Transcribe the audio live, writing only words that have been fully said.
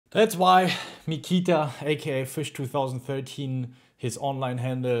That's why Mikita, aka Fish 2013, his online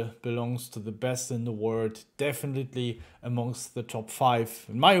handle belongs to the best in the world, definitely amongst the top 5,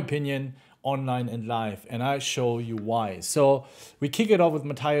 in my opinion, online and live. And I show you why. So we kick it off with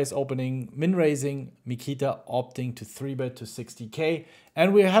Matthias opening, min raising, Mikita opting to 3-bet to 60k.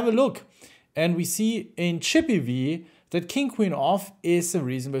 And we have a look. And we see in Chippy V that King Queen off is a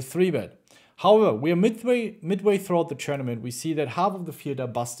reasonable 3-bet. However, we are midway throughout the tournament. We see that half of the field are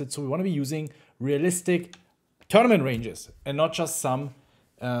busted, so we want to be using realistic tournament ranges and not just some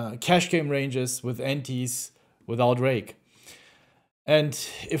cash game ranges with antes without rake. And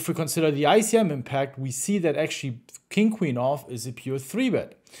if we consider the ICM impact, we see that actually King Queen off is a pure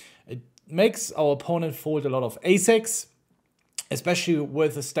 3-bet. It makes our opponent fold a lot of ace-x, especially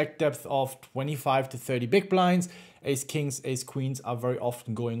with a stack depth of 25 to 30 big blinds. Ace kings, ace queens are very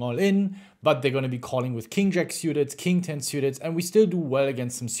often going all in, but they're going to be calling with king jack suited, king 10 suited, and we still do well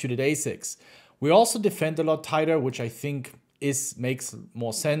against some suited ace-x. We also defend a lot tighter, which I think makes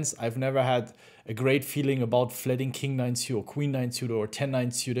more sense. I've never had a great feeling about flatting king 9 suited or queen 9 suited or 10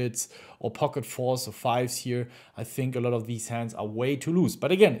 9 suited or pocket 4s or 5s here. I think a lot of these hands are way too loose.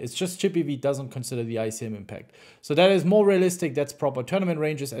 But again, it's just Chippy V doesn't consider the ICM impact. So that is more realistic. That's proper tournament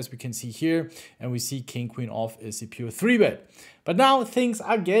ranges as we can see here. And we see king queen off is a pure 3-bet. But now things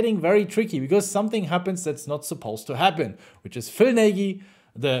are getting very tricky because something happens that's not supposed to happen, which is Phil Nagy,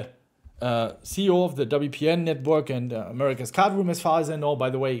 the CEO of the WPN network and America's Card Room, as far as I know. By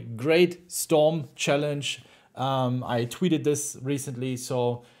the way, great Storm challenge. I tweeted this recently,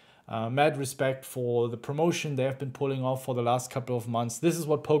 so mad respect for the promotion they have been pulling off for the last couple of months. This is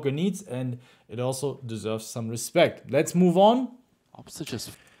what poker needs, and it also deserves some respect. Let's move on. Opposite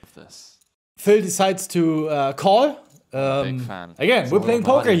of this. Phil decides to call. Big fan. Again, we're playing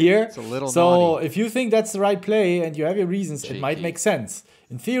poker here. It's a little so naughty. if you think that's the right play and you have your reasons, it might make sense.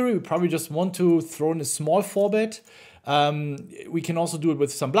 In theory, we probably just want to throw in a small 4-bet. We can also do it with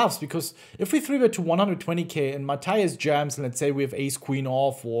some bluffs, because if we 3-bet to 120k and Matthias jams, and let's say we have ace queen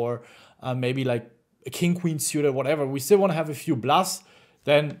off or maybe like a king queen suited or whatever, we still want to have a few bluffs,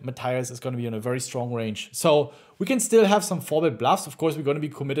 then Matthias is going to be in a very strong range. So we can still have some 4-bet bluffs. Of course, we're going to be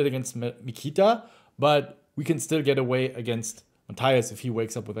committed against Mikita, but we can still get away against Matthias if he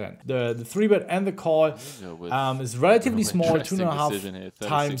wakes up with that. The 3-bet and the call is relatively small, 2.5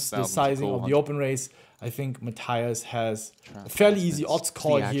 times the sizing of the open raise. I think Matthias has a fairly easy odds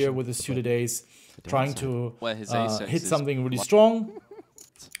call here with a suited ace, trying to hit something really strong,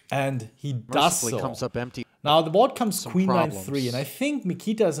 and he does so. Comes up empty. Now the board comes queen 9-3, and I think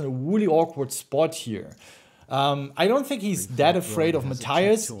Mikita is in a really awkward spot here. I don't think he's that afraid of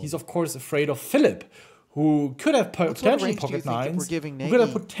Matthias. He's of course afraid of Philip, who could have potentially pocket 9s, who could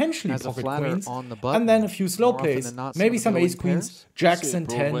have potentially pocket queens, and then a few slow plays, maybe some ace queens, jacks and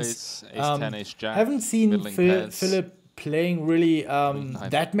 10s. Haven't seen Philip playing really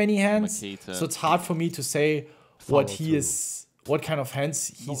that many hands, so it's hard for me to say what kind of hands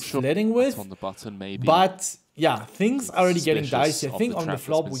he's flatting with. But yeah, things are already getting dicey. I think on the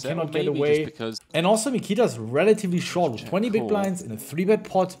flop we cannot get away. And also Mikita's relatively short with 20 big blinds in a 3-bet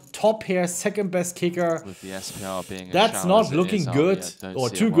pot, top pair, second best kicker. With the SPR being that's not looking good or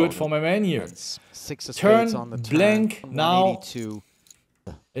too good for my man here. Turn blank now.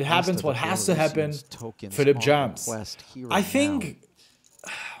 It happens what has to happen. Philip jams. I think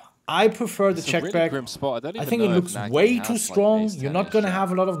I prefer the check back. I think it looks way too strong. You're not going to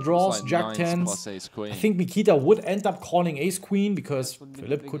have a lot of draws, jack 10s. I think Mikita would end up calling ace queen because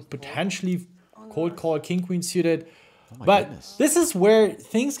Philip could potentially cold call king queen suited. But this is where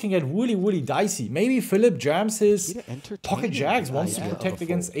things can get really, really dicey. Maybe Philip jams his pocket jacks, wants to protect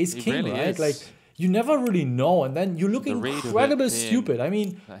against ace king, right? Like, you never really know, and then you look incredibly stupid. I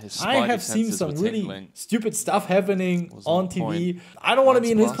mean, I have seen some really stupid stuff happening on TV. I don't want to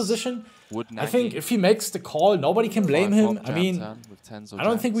be in his position. I think if he makes the call, nobody can blame him. I mean, I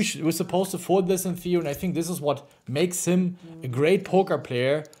don't think we're supposed to fold this in theory, and I think this is what makes him a great poker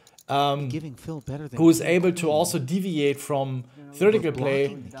player. Who is able to also deviate from theoretical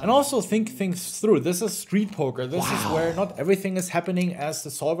play and also think things through. This is street poker. This is where not everything is happening as the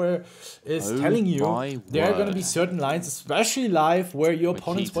solver is telling you. There are going to be certain lines, especially live, where your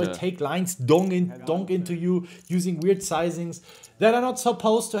opponents will take lines, donk into you using weird sizings that are not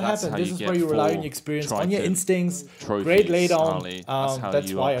supposed to happen. This is where you rely on your experience, on your instincts. Great laydown.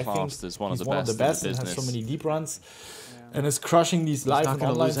 That's why I think he's one of the best and has so many deep runs. And is crushing these live and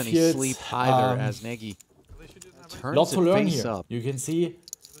online fields. Lots to learn here. You can see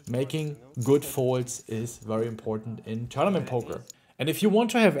making good folds is very important in tournament poker. And if you want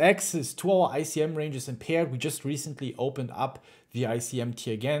to have access to our ICM ranges and paired, we just recently opened up the ICM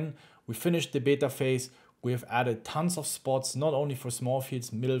tier again. We finished the beta phase. We have added tons of spots, not only for small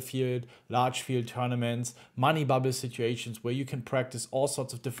fields, middle field, large field tournaments, money bubble situations where you can practice all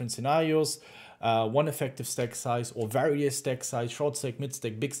sorts of different scenarios, one effective stack size or various stack size, short stack, mid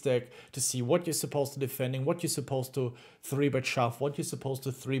stack, big stack, to see what you're supposed to defending, what you're supposed to 3-bet shove, what you're supposed to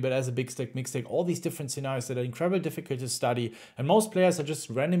 3-bet as a big stack, mixed stack, all these different scenarios that are incredibly difficult to study. And most players are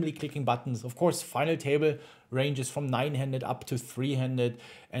just randomly clicking buttons. Of course, final table ranges from 9-handed up to 3-handed,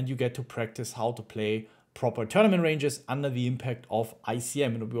 and you get to practice how to play proper tournament ranges under the impact of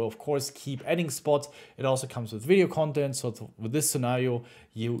ICM. And we will of course keep adding spots. It also comes with video content. So with this scenario,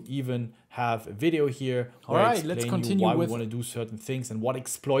 you even have a video here. All right, let's continue why with we want to do certain things and what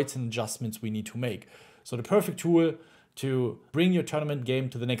exploits and adjustments we need to make. So the perfect tool to bring your tournament game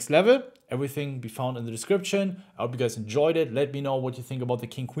to the next level. Everything be found in the description. I hope you guys enjoyed it. Let me know what you think about the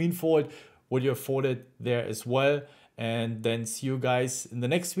King-Queen fold, what you afforded there as well. And then see you guys in the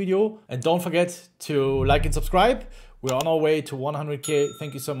next video. And don't forget to like and subscribe. We're on our way to 100K.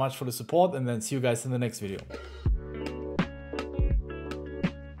 Thank you so much for the support, and then see you guys in the next video.